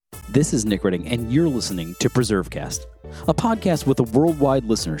This is Nick Redding, and you're listening to PreserveCast, a podcast with a worldwide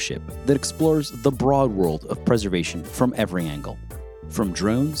listenership that explores the broad world of preservation from every angle, from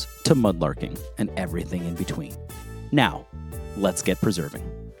drones to mudlarking and everything in between. Now, let's get preserving.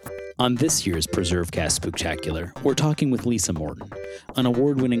 On this year's PreserveCast Spooktacular, we're talking with Lisa Morton, an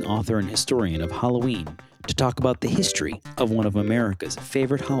award-winning author and historian of Halloween, to talk about the history of one of America's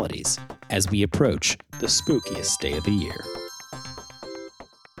favorite holidays as we approach the spookiest day of the year.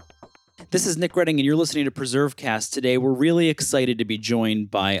 This is Nick Redding, and you're listening to PreserveCast. Today, we're really excited to be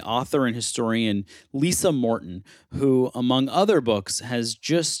joined by author and historian Lisa Morton, who, among other books, has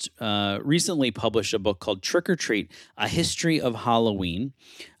just recently published a book called Trick or Treat, A History of Halloween,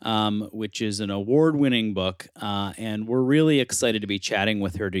 which is an award-winning book, and we're really excited to be chatting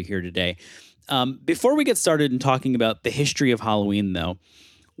with her here today. Before we get started in talking about the history of Halloween, though,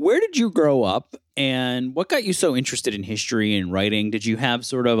 where did you grow up, and what got you so interested in history and writing? Did you have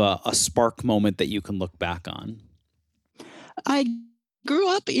sort of a spark moment that you can look back on? I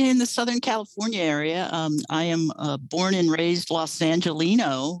grew up in the Southern California area. I am born and raised Los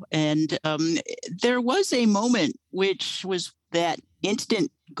Angelino, and there was a moment which was that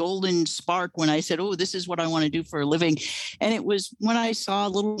instant golden spark when I said, oh, this is what I want to do for a living. And it was when I saw a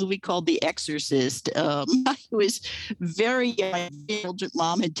little movie called The Exorcist. I was very young. My indulgent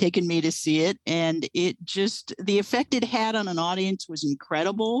mom had taken me to see it, and it just, the effect it had on an audience was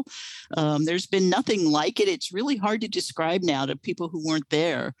incredible. There's been nothing like it. It's really hard to describe now to people who weren't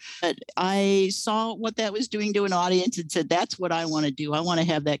there. But I saw what that was doing to an audience and said, that's what I want to do. I want to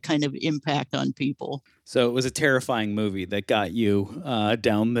have that kind of impact on people. So it was a terrifying movie that got you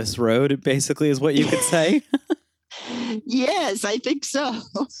down this road, basically, is what you could say? Yes, I think so.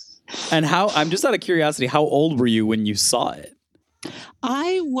 And I'm just out of curiosity, how old were you when you saw it?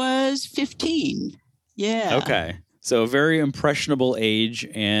 I was 15. Yeah. Okay. So a very impressionable age.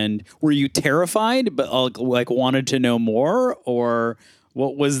 And were you terrified, but like wanted to know more? Or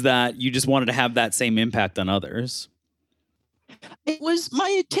what was that? You just wanted to have that same impact on others? It was, my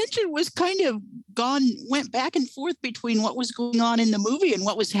attention was kind of went back and forth between what was going on in the movie and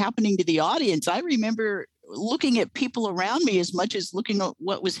what was happening to the audience. I remember looking at people around me as much as looking at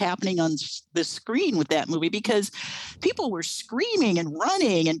what was happening on the screen with that movie, because people were screaming and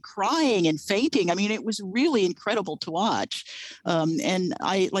running and crying and fainting. I mean, it was really incredible to watch. And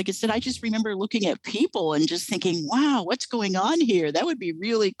like I said, I just remember looking at people and just thinking, wow, what's going on here? That would be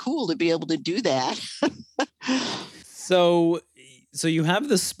really cool to be able to do that. So you have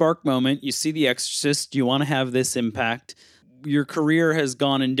this spark moment, you see The Exorcist, you want to have this impact. Your career has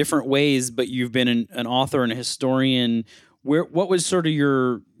gone in different ways, but you've been an author and a historian. What was sort of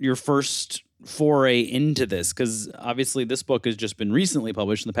your first foray into this? Because obviously this book has just been recently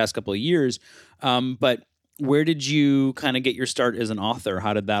published in the past couple of years. But where did you kind of get your start as an author?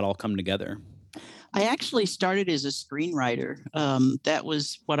 How did that all come together? I actually started as a screenwriter. That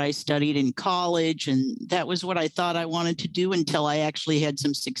was what I studied in college, and that was what I thought I wanted to do until I actually had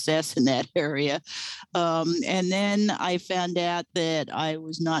some success in that area. And then I found out that I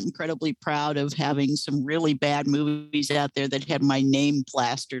was not incredibly proud of having some really bad movies out there that had my name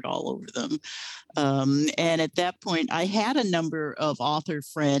plastered all over them. And at that point, I had a number of author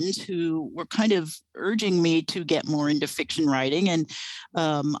friends who were kind of urging me to get more into fiction writing. And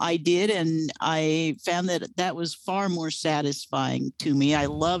I did, and I found that was far more satisfying to me. I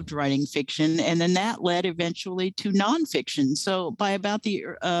loved writing fiction. And then that led eventually to nonfiction. So by about the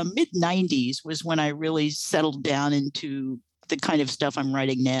mid-90s was when I really settled down into the kind of stuff I'm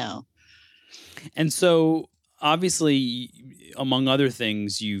writing now. And so obviously, among other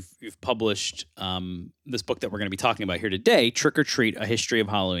things, you've published this book that we're going to be talking about here today, Trick or Treat, A History of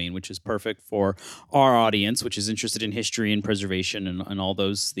Halloween, which is perfect for our audience, which is interested in history and preservation and all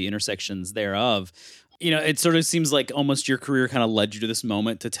those, the intersections thereof. You know, it sort of seems like almost your career kind of led you to this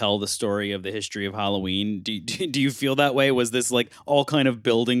moment to tell the story of the history of Halloween. Do you feel that way? Was this like all kind of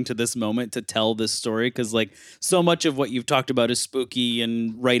building to this moment to tell this story? Because like so much of what you've talked about is spooky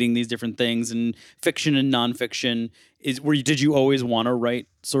and writing these different things and fiction and nonfiction. Did you always want to write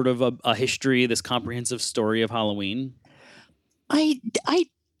sort of a history, this comprehensive story of Halloween? I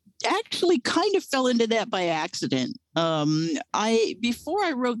actually kind of fell into that by accident. Before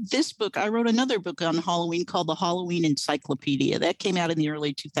I wrote this book, I wrote another book on Halloween called The Halloween Encyclopedia. That came out in the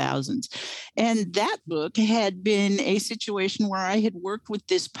early 2000s. And that book had been a situation where I had worked with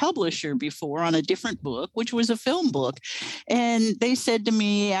this publisher before on a different book, which was a film book. And they said to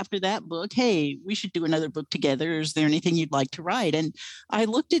me after that book, hey, we should do another book together. Is there anything you'd like to write? And I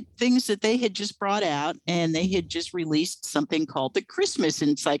looked at things that they had just brought out, and they had just released something called the Christmas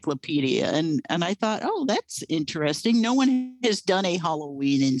Encyclopedia. And I thought, oh, that's interesting. interesting. No one has done a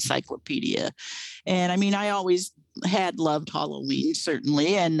Halloween encyclopedia. And I mean, I always had loved Halloween,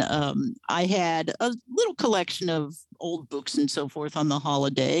 certainly. And I had a little collection of old books and so forth on the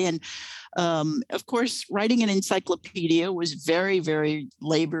holiday. And of course, writing an encyclopedia was very, very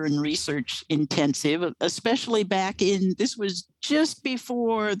labor and research intensive, especially this was just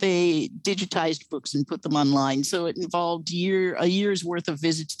before they digitized books and put them online. So it involved a year's worth of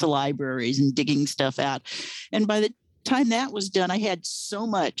visits to libraries and digging stuff out. And by the time that was done, I had so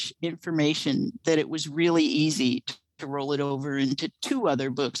much information that it was really easy to roll it over into two other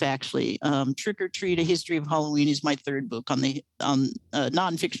books, actually. Trick or Treat: A History of Halloween is my third book on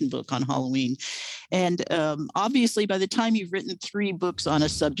nonfiction book on Halloween. And obviously, by the time you've written 3 books on a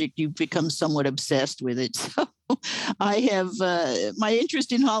subject, you've become somewhat obsessed with it. So I have my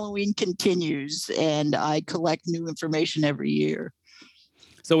interest in Halloween continues, and I collect new information every year.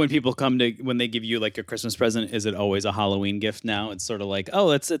 So when people when they give you like a Christmas present, is it always a Halloween gift now? It's sort of like, oh,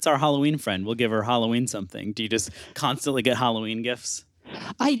 it's our Halloween friend. We'll give her Halloween something. Do you just constantly get Halloween gifts?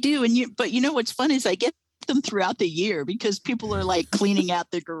 I do. But you know what's fun is I get them throughout the year because people are like cleaning out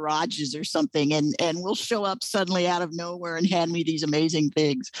their garages or something, and will show up suddenly out of nowhere and hand me these amazing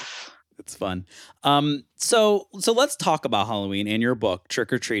things. It's fun. So let's talk about Halloween and your book,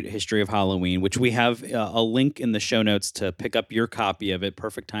 Trick or Treat: A History of Halloween, which we have a link in the show notes to pick up your copy of it.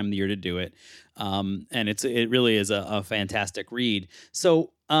 Perfect time of the year to do it. And it really is a fantastic read.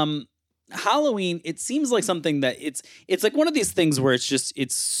 So Halloween, it seems like something that it's like one of these things where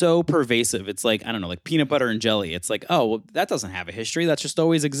it's so pervasive. It's like, I don't know, like peanut butter and jelly. It's like, oh, well, that doesn't have a history. That's just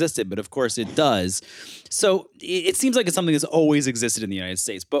always existed. But of course it does. So it seems like it's something that's always existed in the United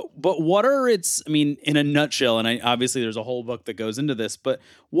States. But what are its, I mean, in a nutshell, and obviously there's a whole book that goes into this, but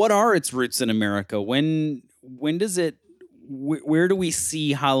what are its roots in America? When does it, where do we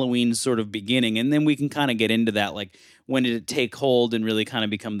see Halloween sort of beginning? And then we can kind of get into that, like, when did it take hold and really kind of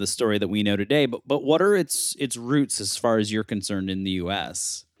become the story that we know today? But what are its roots as far as you're concerned in the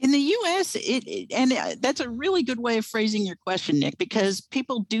U.S.? In the U.S., that's a really good way of phrasing your question, Nick, because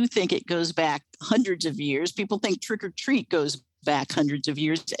people do think it goes back hundreds of years. People think Trick or Treat goes back hundreds of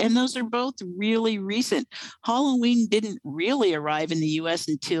years, and those are both really recent. Halloween didn't really arrive in the U.S.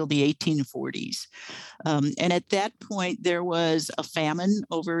 until the 1840s. And at that point, there was a famine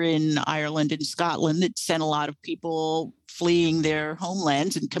over in Ireland and Scotland that sent a lot of people fleeing their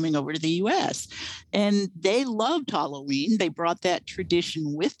homelands and coming over to the U.S. And they loved Halloween. They brought that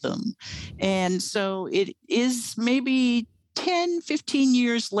tradition with them. And so it is maybe 10, 15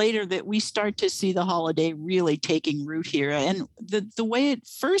 years later that we start to see the holiday really taking root here. And the way it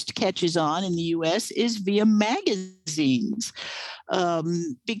first catches on in the U.S. is via magazines,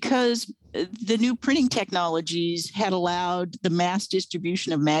 because the new printing technologies had allowed the mass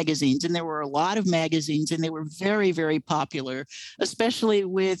distribution of magazines. And there were a lot of magazines, and they were very, very popular, especially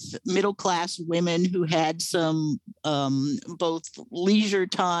with middle-class women who had some both leisure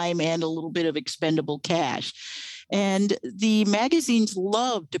time and a little bit of expendable cash. And the magazines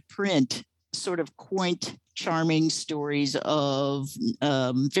loved to print sort of quaint, charming stories of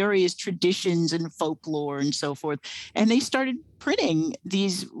various traditions and folklore and so forth. And they started printing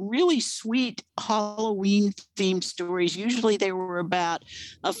these really sweet Halloween-themed stories. Usually they were about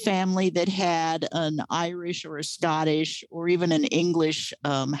a family that had an Irish or a Scottish or even an English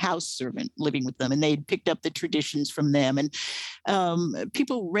house servant living with them, and they'd picked up the traditions from them. And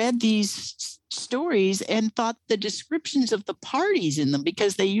people read these stories and thought the descriptions of the parties in them,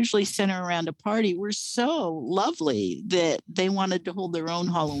 because they usually center around a party, were so lovely that they wanted to hold their own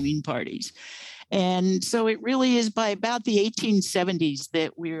Halloween parties. And so it really is by about the 1870s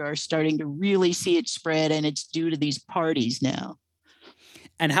that we are starting to really see it spread, and it's due to these parties now.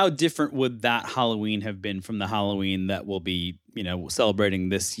 And how different would that Halloween have been from the Halloween that we'll be, celebrating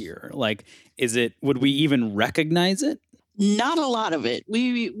this year? Like, would we even recognize it? Not a lot of it.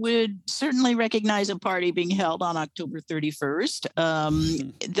 We would certainly recognize a party being held on October 31st.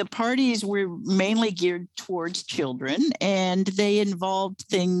 The parties were mainly geared towards children, and they involved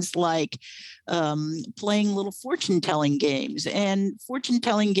things like playing little fortune-telling games. And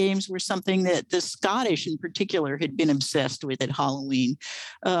fortune-telling games were something that the Scottish in particular had been obsessed with at Halloween.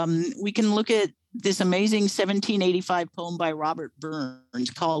 We can look at this amazing 1785 poem by Robert Burns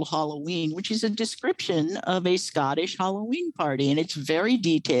called Halloween, which is a description of a Scottish Halloween party, and it's very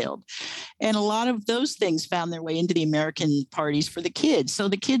detailed. And a lot of those things found their way into the American parties for the kids. So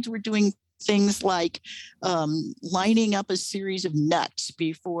the kids were doing things like lining up a series of nuts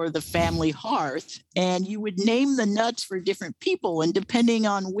before the family hearth, and you would name the nuts for different people, and depending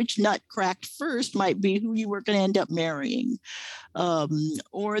on which nut cracked first might be who you were going to end up marrying.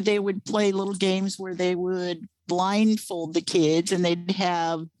 Or they would play little games where they would blindfold the kids, and they'd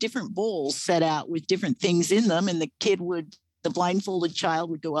have different bowls set out with different things in them, and the blindfolded child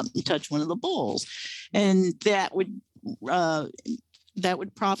would go up and touch one of the bowls, and that would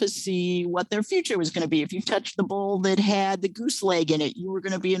prophesy what their future was going to be. If you touched the bowl that had the goose leg in it, you were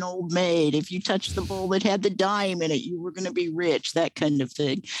going to be an old maid. If you touched the bowl that had the dime in it, you were going to be rich, that kind of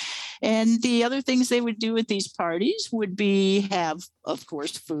thing. And the other things they would do at these parties would be have, of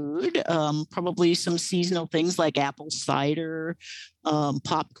course, food, probably some seasonal things like apple cider,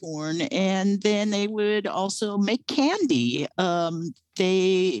 popcorn, and then they would also make candy.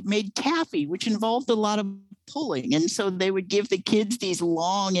 They made taffy, which involved a lot of pulling. And so they would give the kids these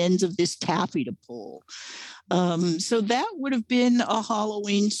long ends of this taffy to pull. So that would have been a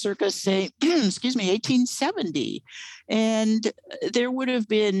Halloween circa, say, 1870. And there would have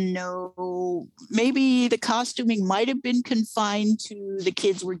been maybe the costuming might have been confined to the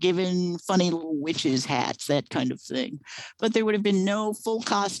kids were given funny little witches' hats, that kind of thing. But there would have been no full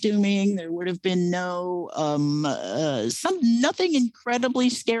costuming. There would have been nothing incredibly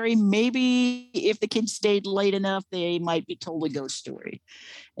scary. Maybe if the kids stayed late enough, they might be told a ghost story.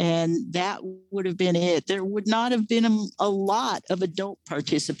 And that would have been it. There would not have been a lot of adult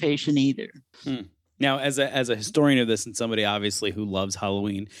participation either. Now, as a historian of this and somebody obviously who loves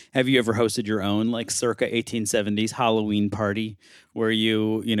Halloween, have you ever hosted your own like circa 1870s Halloween party where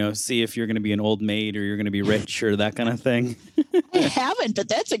you see if you're going to be an old maid or you're going to be rich or that kind of thing? I haven't, but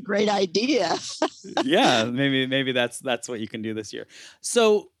that's a great idea. Yeah, maybe that's what you can do this year.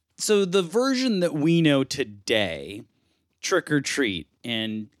 So the version that we know today, trick or treat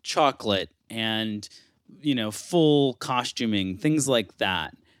and chocolate and full costuming, things like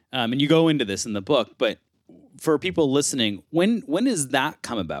that. And you go into this in the book, but for people listening, when does that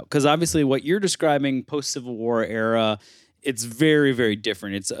come about? Because obviously what you're describing post-Civil War era, it's very, very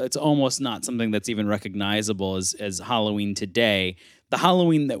different. It's almost not something that's even recognizable as Halloween today. The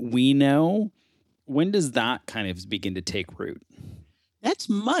Halloween that we know, when does that kind of begin to take root? That's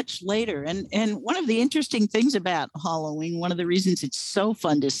much later. And one of the interesting things about Halloween, one of the reasons it's so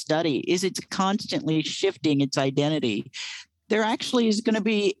fun to study, is it's constantly shifting its identity. There actually is going to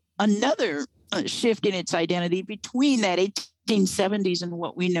be another shift in its identity between that 1870s and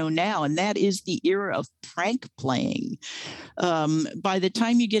what we know now, and that is the era of prank playing. By the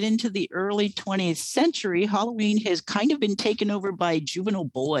time you get into the early 20th century, Halloween has kind of been taken over by juvenile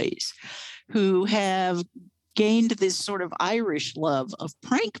boys who have gained this sort of Irish love of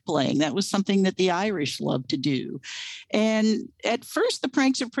prank playing. That was something that the Irish loved to do. And at first, the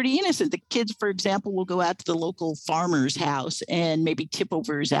pranks are pretty innocent. The kids, for example, will go out to the local farmer's house and maybe tip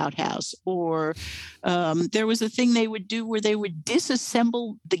over his outhouse. Or there was a thing they would do where they would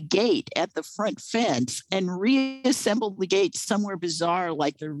disassemble the gate at the front fence and reassemble the gate somewhere bizarre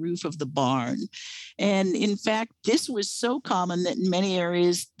like the roof of the barn. And in fact, this was so common that in many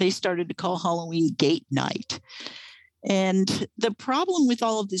areas, they started to call Halloween Gate Night. And the problem with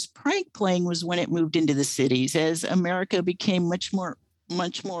all of this prank playing was when it moved into the cities, as America became much more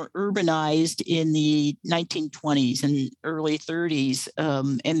urbanized in the 1920s and early 30s,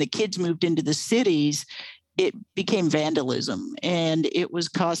 and the kids moved into the cities. It became vandalism, and it was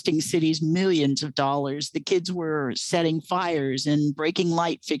costing cities millions of dollars. The kids were setting fires and breaking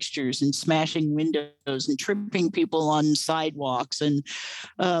light fixtures and smashing windows and tripping people on sidewalks. And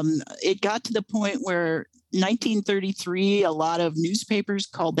it got to the point where 1933, a lot of newspapers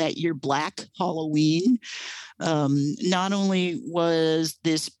called that year Black Halloween. Not only was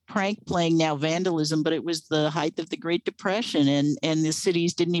this prank playing now vandalism, but it was the height of the Great Depression, and the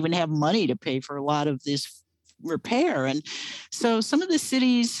cities didn't even have money to pay for a lot of this repair. And so some of the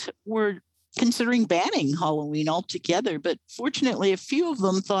cities were considering banning Halloween altogether. But fortunately, a few of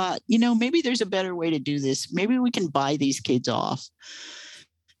them thought, maybe there's a better way to do this. Maybe we can buy these kids off.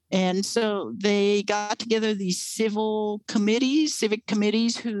 And so they got together these civic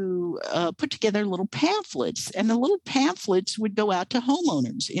committees who put together little pamphlets, and the little pamphlets would go out to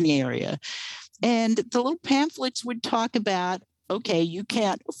homeowners in the area. And the little pamphlets would talk about, okay, you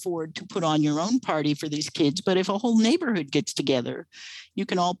can't afford to put on your own party for these kids, but if a whole neighborhood gets together, you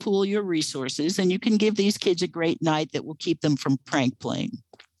can all pool your resources and you can give these kids a great night that will keep them from prank playing.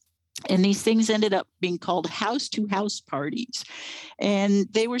 And these things ended up being called house-to-house parties. And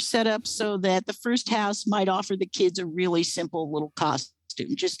they were set up so that the first house might offer the kids a really simple little costume.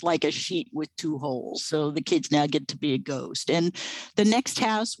 just like a sheet with two holes. So the kids now get to be a ghost. And the next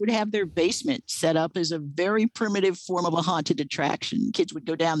house would have their basement set up as a very primitive form of a haunted attraction. Kids would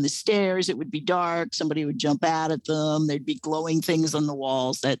go down the stairs. It would be dark. Somebody would jump out at them. There'd be glowing things on the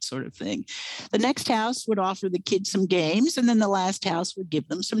walls, that sort of thing. The next house would offer the kids some games, and then the last house would give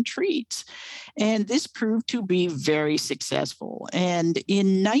them some treats. And this proved to be very successful. And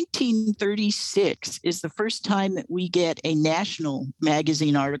in 1936 is the first time that we get a national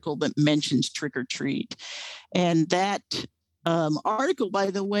magazine article that mentions trick or treat. And that article,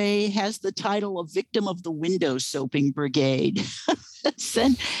 by the way, has the title "A Victim of the Window Soaping Brigade."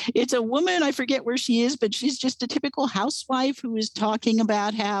 And it's a woman, I forget where she is, but she's just a typical housewife who is talking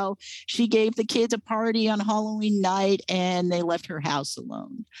about how she gave the kids a party on Halloween night and they left her house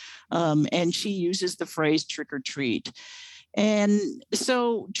alone. And she uses the phrase trick or treat. And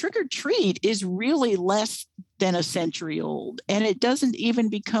so trick or treat is really less than a century old, and it doesn't even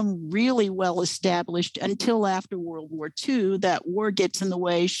become really well established until after World War II. That war gets in the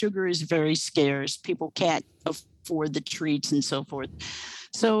way. Sugar is very scarce. People can't afford the treats and so forth.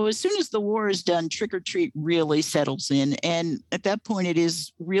 So as soon as the war is done, trick or treat really settles in. And at that point, it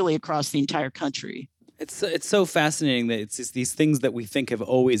is really across the entire country. It's so fascinating that it's just these things that we think have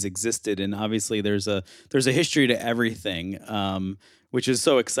always existed, and obviously there's a history to everything, which is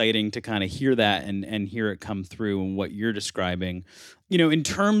so exciting to kind of hear that and hear it come through in what you're describing. You know, in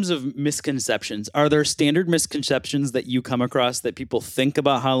terms of misconceptions, are there standard misconceptions that you come across that people think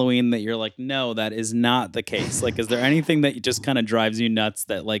about Halloween that you're like, no, that is not the case? Like, is there anything that just kind of drives you nuts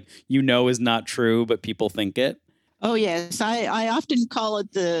that is not true, but people think it? Oh, yes. I often call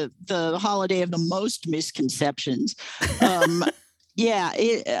it the holiday of the most misconceptions.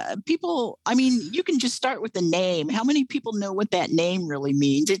 People, I mean, you can just start with the name. How many people know what that name really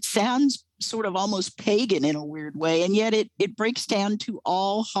means? It sounds sort of almost pagan in a weird way, and yet it breaks down to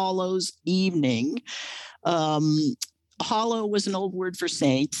All Hallows Evening. Hallow was an old word for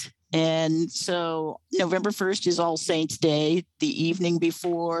saints. And so November 1st is All Saints' Day, the evening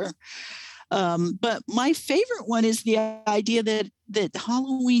before. But my favorite one is the idea that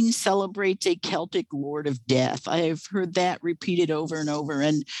Halloween celebrates a Celtic lord of death. I've heard that repeated over and over.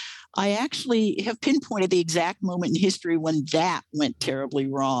 And I actually have pinpointed the exact moment in history when that went terribly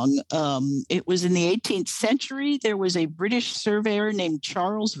wrong. It was in the 18th century. There was a British surveyor named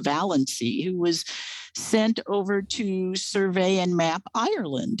Charles Vallancey who was sent over to survey and map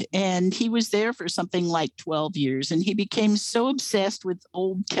Ireland. And he was there for something like 12 years. And he became so obsessed with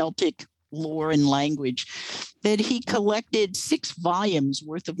old Celtic lore and language that he collected 6 volumes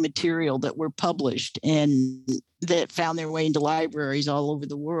worth of material that were published and that found their way into libraries all over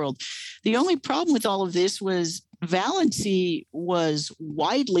the world. The only problem with all of this was Vallancey was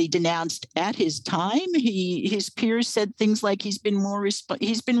widely denounced at his time. His peers said things like he's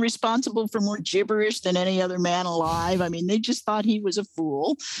been responsible for more gibberish than any other man alive. I mean, they just thought he was a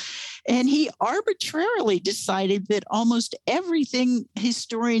fool. And he arbitrarily decided that almost everything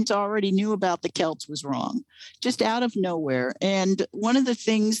historians already knew about the Celts was wrong, just out of nowhere. And one of the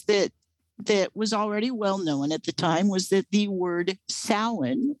things that was already well known at the time was that the word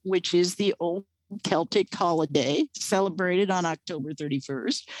Samhain, which is the old Celtic holiday celebrated on October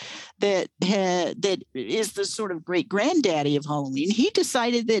 31st, that is the sort of great granddaddy of Halloween. He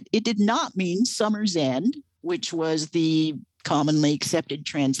decided that it did not mean summer's end, which was the commonly accepted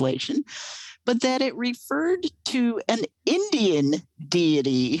translation, but that it referred to an Indian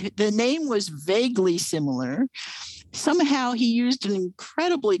deity. The name was vaguely similar. Somehow he used an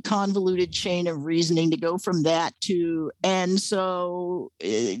incredibly convoluted chain of reasoning to go from that to, and so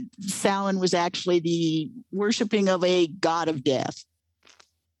Samhain was actually the worshiping of a god of death.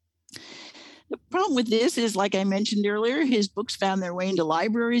 The problem with this is, like I mentioned earlier, his books found their way into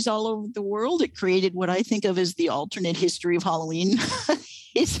libraries all over the world. It created what I think of as the alternate history of Halloween,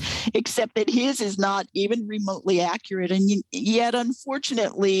 except that his is not even remotely accurate. And yet,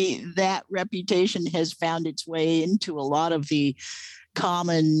 unfortunately, that reputation has found its way into a lot of the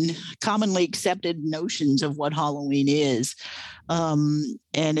commonly accepted notions of what Halloween is. And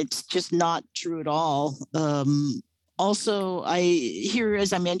it's just not true at all. Also, I hear,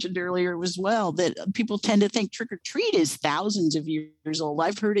 as I mentioned earlier as well, that people tend to think trick or treat is thousands of years old.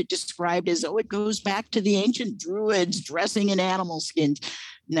 I've heard it described as, it goes back to the ancient Druids dressing in animal skins.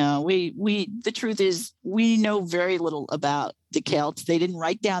 No, the truth is we know very little about the Celts. They didn't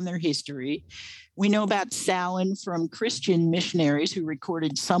write down their history. We know about Samhain from Christian missionaries who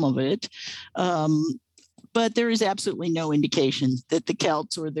recorded some of it. But there is absolutely no indication that the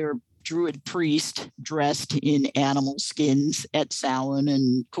Celts or their Druid priest dressed in animal skins at Samhain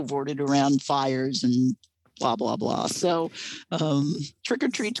and cavorted around fires and blah, blah, blah. So trick or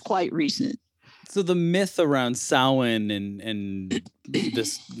treat's quite recent. So the myth around Samhain and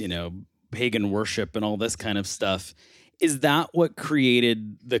this, pagan worship and all this kind of stuff, is that what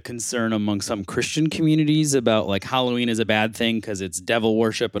created the concern among some Christian communities about like Halloween is a bad thing because it's devil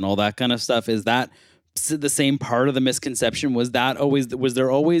worship and all that kind of stuff? Is that the same part of the misconception? Was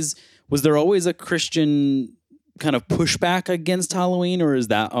there always a Christian kind of pushback against Halloween, or is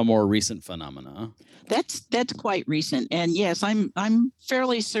that a more recent phenomena? That's quite recent. And yes, I'm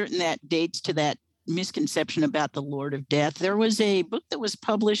fairly certain that dates to that misconception about the Lord of Death. There was a book that was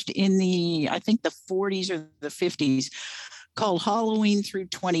published in the 40s or the 50s called Halloween Through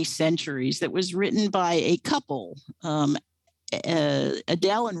 20 Centuries that was written by a couple,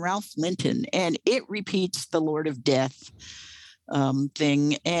 Adele and Ralph Linton, and it repeats the Lord of Death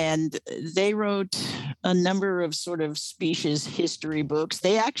thing. And they wrote a number of sort of specious history books.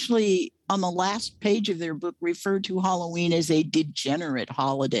 They actually, on the last page of their book, referred to Halloween as a degenerate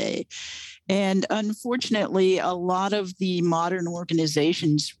holiday. And unfortunately, a lot of the modern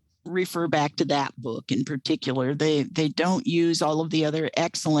organizations refer back to that book in particular. They don't use all of the other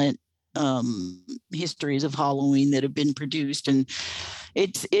excellent histories of Halloween that have been produced. And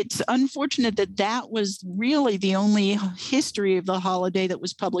it's unfortunate that was really the only history of the holiday that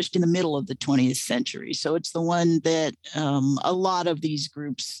was published in the middle of the 20th century. So it's the one that a lot of these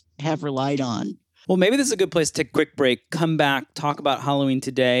groups have relied on. Well, maybe this is a good place to take a quick break, come back, talk about Halloween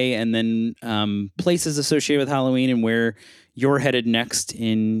today, and then places associated with Halloween and where you're headed next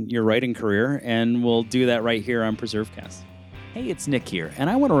in your writing career. And we'll do that right here on PreserveCast. Hey, it's Nick here, and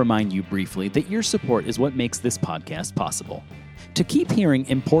I want to remind you briefly that your support is what makes this podcast possible. To keep hearing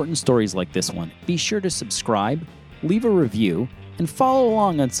important stories like this one, be sure to subscribe, leave a review, and follow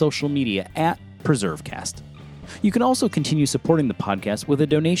along on social media at PreserveCast. You can also continue supporting the podcast with a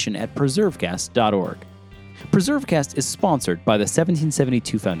donation at preservecast.org. PreserveCast is sponsored by the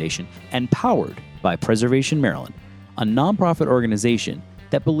 1772 Foundation and powered by Preservation Maryland, a nonprofit organization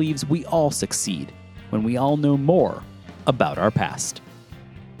that believes we all succeed when we all know more about our past.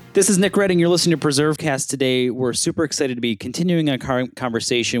 This is Nick Redding. You're listening to PreserveCast today. We're super excited to be continuing a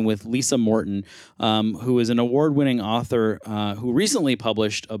conversation with Lisa Morton, who is an award-winning author who recently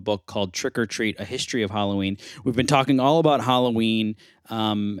published a book called Trick or Treat, A History of Halloween. We've been talking all about Halloween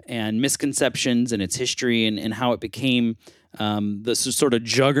and misconceptions and its history and how it became the sort of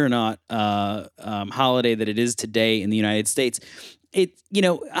juggernaut holiday that it is today in the United States.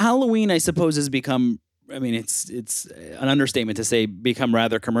 Halloween, I suppose, has become, it's an understatement to say become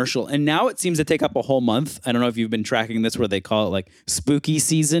rather commercial. And now it seems to take up a whole month. I don't know if you've been tracking this where they call it like spooky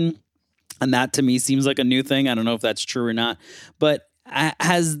season. And that to me seems like a new thing. I don't know if that's true or not. But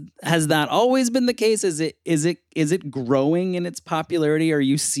has that always been the case? Is it growing in its popularity? Are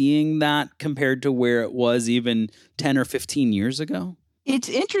you seeing that compared to where it was even 10 or 15 years ago? It's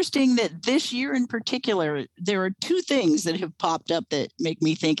interesting that this year in particular, there are two things that have popped up that make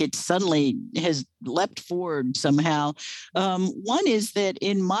me think it suddenly has leapt forward somehow. One is that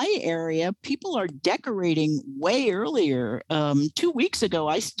in my area, people are decorating way earlier. 2 weeks ago,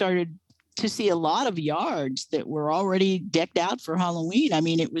 I started to see a lot of yards that were already decked out for Halloween.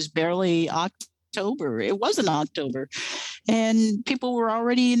 It was barely October. It wasn't October. And people were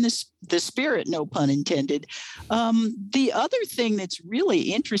already in the spirit, no pun intended. The other thing that's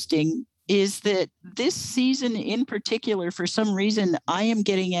really interesting is that this season in particular, for some reason, I am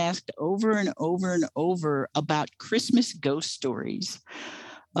getting asked over and over and over about Christmas ghost stories.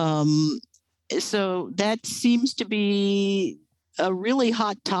 So that seems to be a really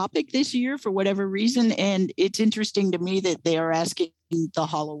hot topic this year for whatever reason. And it's interesting to me that they are asking the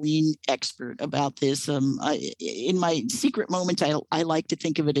Halloween expert about this. In my secret moments, I like to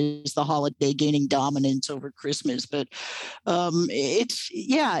think of it as the holiday gaining dominance over Christmas, but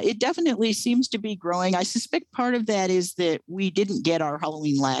it definitely seems to be growing. I suspect part of that is that we didn't get our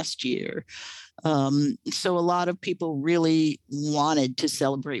Halloween last year. So a lot of people really wanted to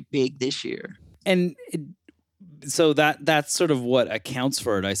celebrate big this year. And so that's sort of what accounts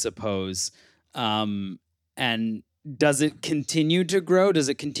for it, I suppose. And does it continue to grow? Does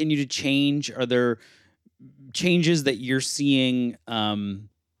it continue to change? Are there changes that you're seeing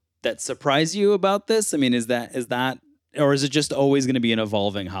that surprise you about this? Is that, or is it just always going to be an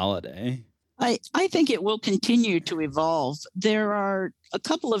evolving holiday? I think it will continue to evolve. There are a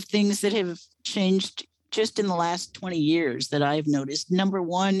couple of things that have changed just in the last 20 years that I've noticed. Number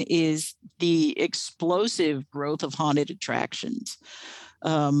one is the explosive growth of haunted attractions.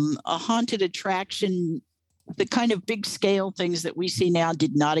 A haunted attraction the kind of big scale things that we see now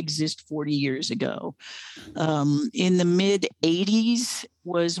did not exist 40 years ago. In the mid 80s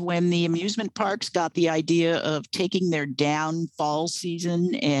was when the amusement parks got the idea of taking their down fall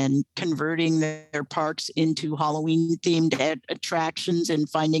season and converting their parks into Halloween themed attractions and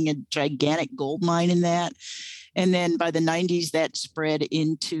finding a gigantic gold mine in that. And then by the 90s, that spread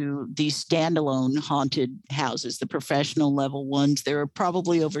into the standalone haunted houses, the professional level ones. There are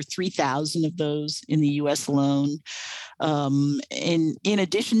probably over 3,000 of those in the US alone. In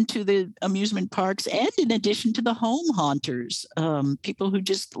addition to the amusement parks and in addition to the home haunters, people who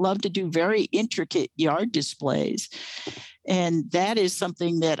just love to do very intricate yard displays. And that is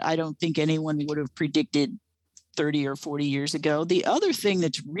something that I don't think anyone would have predicted 30 or 40 years ago. The other thing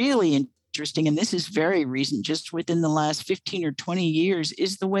that's really interesting, and this is very recent, just within the last 15 or 20 years,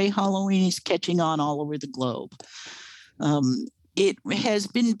 is the way Halloween is catching on all over the globe. It has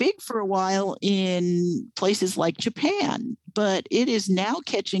been big for a while in places like Japan, but it is now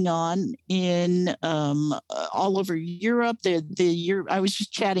catching on in all over Europe. I was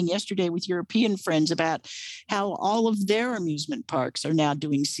just chatting yesterday with European friends about how all of their amusement parks are now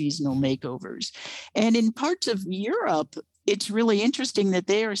doing seasonal makeovers. And in parts of Europe, it's really interesting that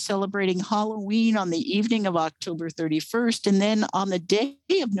they are celebrating Halloween on the evening of October 31st. And then on the day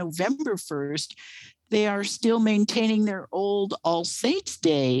of November 1st, they are still maintaining their old All Saints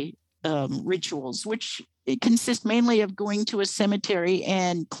Day rituals, which consist mainly of going to a cemetery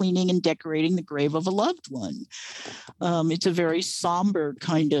and cleaning and decorating the grave of a loved one. It's a very somber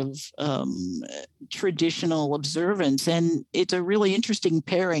kind of traditional observance, and it's a really interesting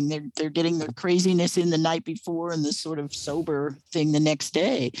pairing. They're getting the craziness in the night before and the sort of sober thing the next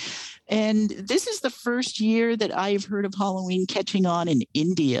day. And this is the first year that I've heard of Halloween catching on in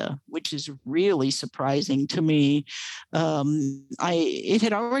India, which is really surprising to me. It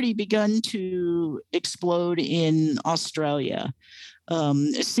had already begun to explode in Australia.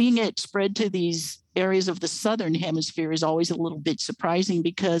 Seeing it spread to these areas of the southern hemisphere is always a little bit surprising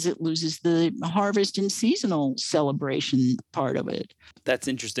because it loses the harvest and seasonal celebration part of it. That's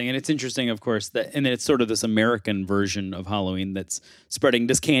interesting. And it's interesting, of course, that, and it's sort of this American version of Halloween that's spreading.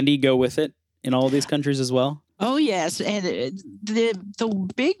 Does candy go with it in all of these countries as well? Oh, yes. And the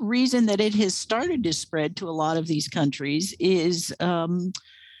big reason that it has started to spread to a lot of these countries is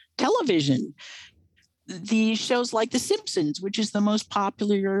television. The shows like The Simpsons, which is the most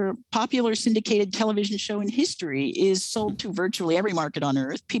popular syndicated television show in history, is sold to virtually every market on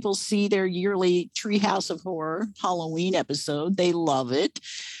earth. People see their yearly Treehouse of Horror Halloween episode. They love it.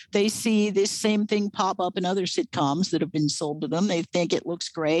 They see this same thing pop up in other sitcoms that have been sold to them. They think it looks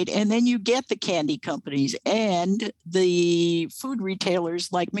great. And then you get the candy companies and the food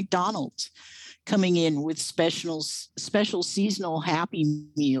retailers like McDonald's coming in with special seasonal Happy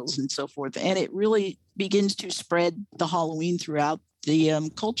Meals and so forth. And it really begins to spread the Halloween throughout the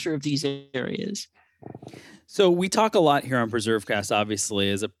culture of these areas. So we talk a lot here on PreserveCast,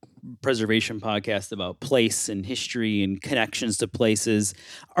 obviously, as a preservation podcast about place and history and connections to places.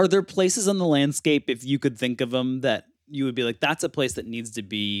 Are there places on the landscape, if you could think of them, that you would be like, that's a place that needs to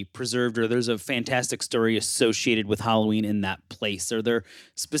be preserved, or there's a fantastic story associated with Halloween in that place? Are there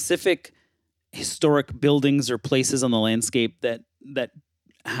specific historic buildings or places on the landscape that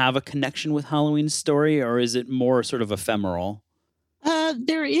have a connection with Halloween's story, or is it more sort of ephemeral?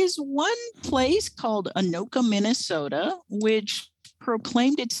 There is one place called Anoka, Minnesota, which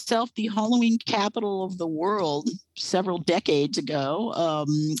proclaimed itself the Halloween capital of the world several decades ago.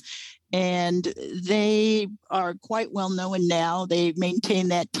 And they are quite well known now. They maintain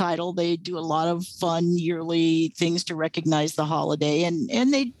that title. They do a lot of fun yearly things to recognize the holiday. And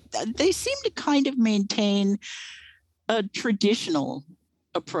they seem to kind of maintain a traditional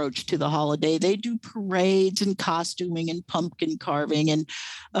approach to the holiday. They do parades and costuming and pumpkin carving. And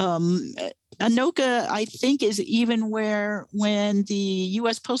Anoka, I think, is even where when the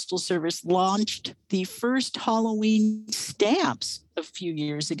U.S. Postal Service launched the first Halloween stamps a few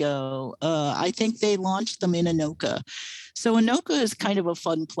years ago, I think they launched them in Anoka. So Anoka is kind of a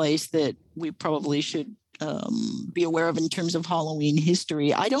fun place that we probably should be aware of in terms of Halloween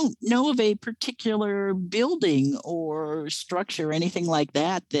history. I don't know of a particular building or structure or anything like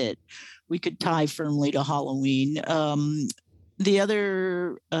that that we could tie firmly to Halloween. The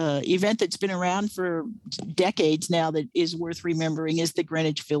other event that's been around for decades now that is worth remembering is the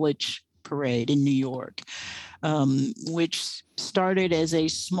Greenwich Village Parade in New York, which started as a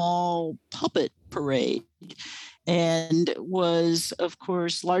small puppet parade. and was, of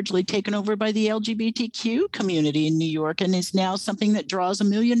course, largely taken over by the LGBTQ community in New York, and is now something that draws 1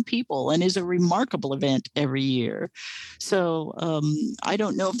 million people and is a remarkable event every year. So I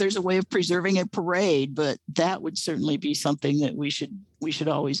don't know if there's a way of preserving a parade, but that would certainly be something that we should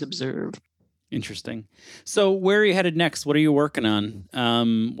always observe. Interesting. So where are you headed next? What are you working on?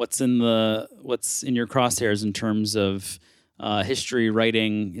 What's in your crosshairs in terms of history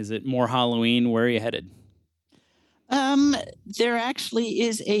writing? Is it more Halloween? Where are you headed? There actually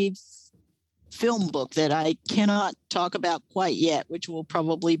is a film book that I cannot talk about quite yet, which will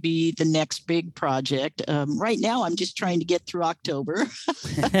probably be the next big project. Right now, I'm just trying to get through October.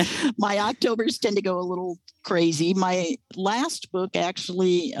 My Octobers tend to go a little crazy. My last book,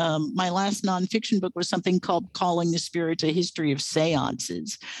 actually, my last nonfiction book was something called Calling the Spirits, A History of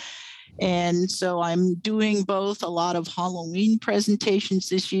Seances. And so I'm doing both a lot of Halloween presentations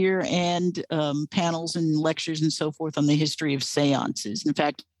this year and panels and lectures and so forth on the history of seances. In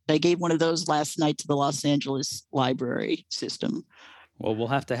fact, I gave one of those last night to the Los Angeles Library System. Well, we'll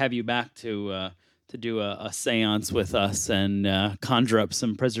have to have you back to do a seance with us and conjure up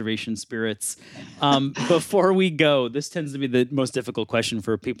some preservation spirits. Before we go, this tends to be the most difficult question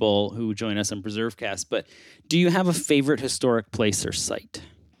for people who join us on PreserveCast, but do you have a favorite historic place or site?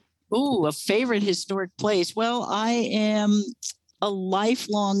 Oh, a favorite historic place. Well, I am a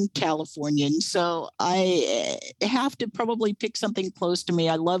lifelong Californian, so I have to probably pick something close to me.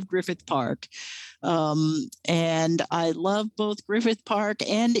 I love Griffith Park. And I love both Griffith Park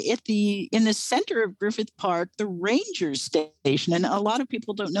and in the center of Griffith Park, the Ranger Station. And a lot of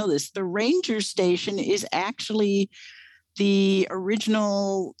people don't know this. The Ranger Station is actually the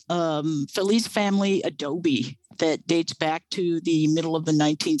original Feliz family adobe that dates back to the middle of the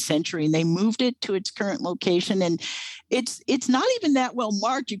 19th century, and they moved it to its current location. And it's not even that well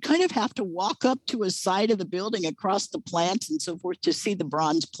marked. You kind of have to walk up to a side of the building across the plants and so forth to see the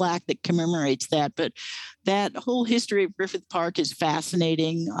bronze plaque that commemorates that. But that whole history of Griffith Park is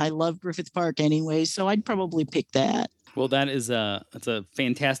fascinating. I love Griffith Park anyway, so I'd probably pick that. Well, that's a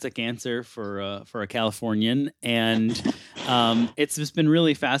fantastic answer for a Californian, and it's just been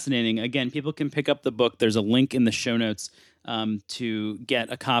really fascinating. Again, people can pick up the book. There's a link in the show notes to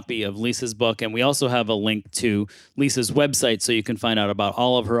get a copy of Lisa's book, and we also have a link to Lisa's website, so you can find out about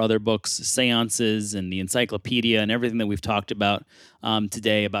all of her other books, seances, and the encyclopedia, and everything that we've talked about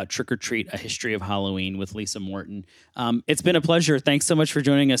today about Trick or Treat: A History of Halloween with Lisa Morton. It's been a pleasure. Thanks so much for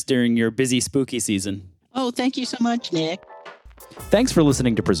joining us during your busy spooky season. Oh, thank you so much, Nick. Thanks for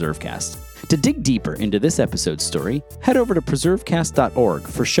listening to PreserveCast. To dig deeper into this episode's story, head over to preservecast.org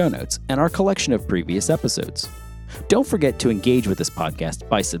for show notes and our collection of previous episodes. Don't forget to engage with this podcast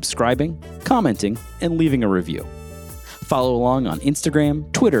by subscribing, commenting, and leaving a review. Follow along on Instagram,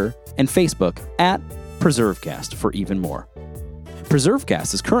 Twitter, and Facebook at PreserveCast for even more.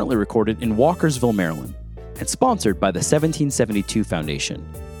 PreserveCast is currently recorded in Walkersville, Maryland, and sponsored by the 1772 Foundation,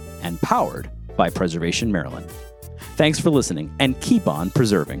 and powered by Preservation Maryland. Thanks for listening, and keep on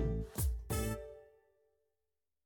preserving.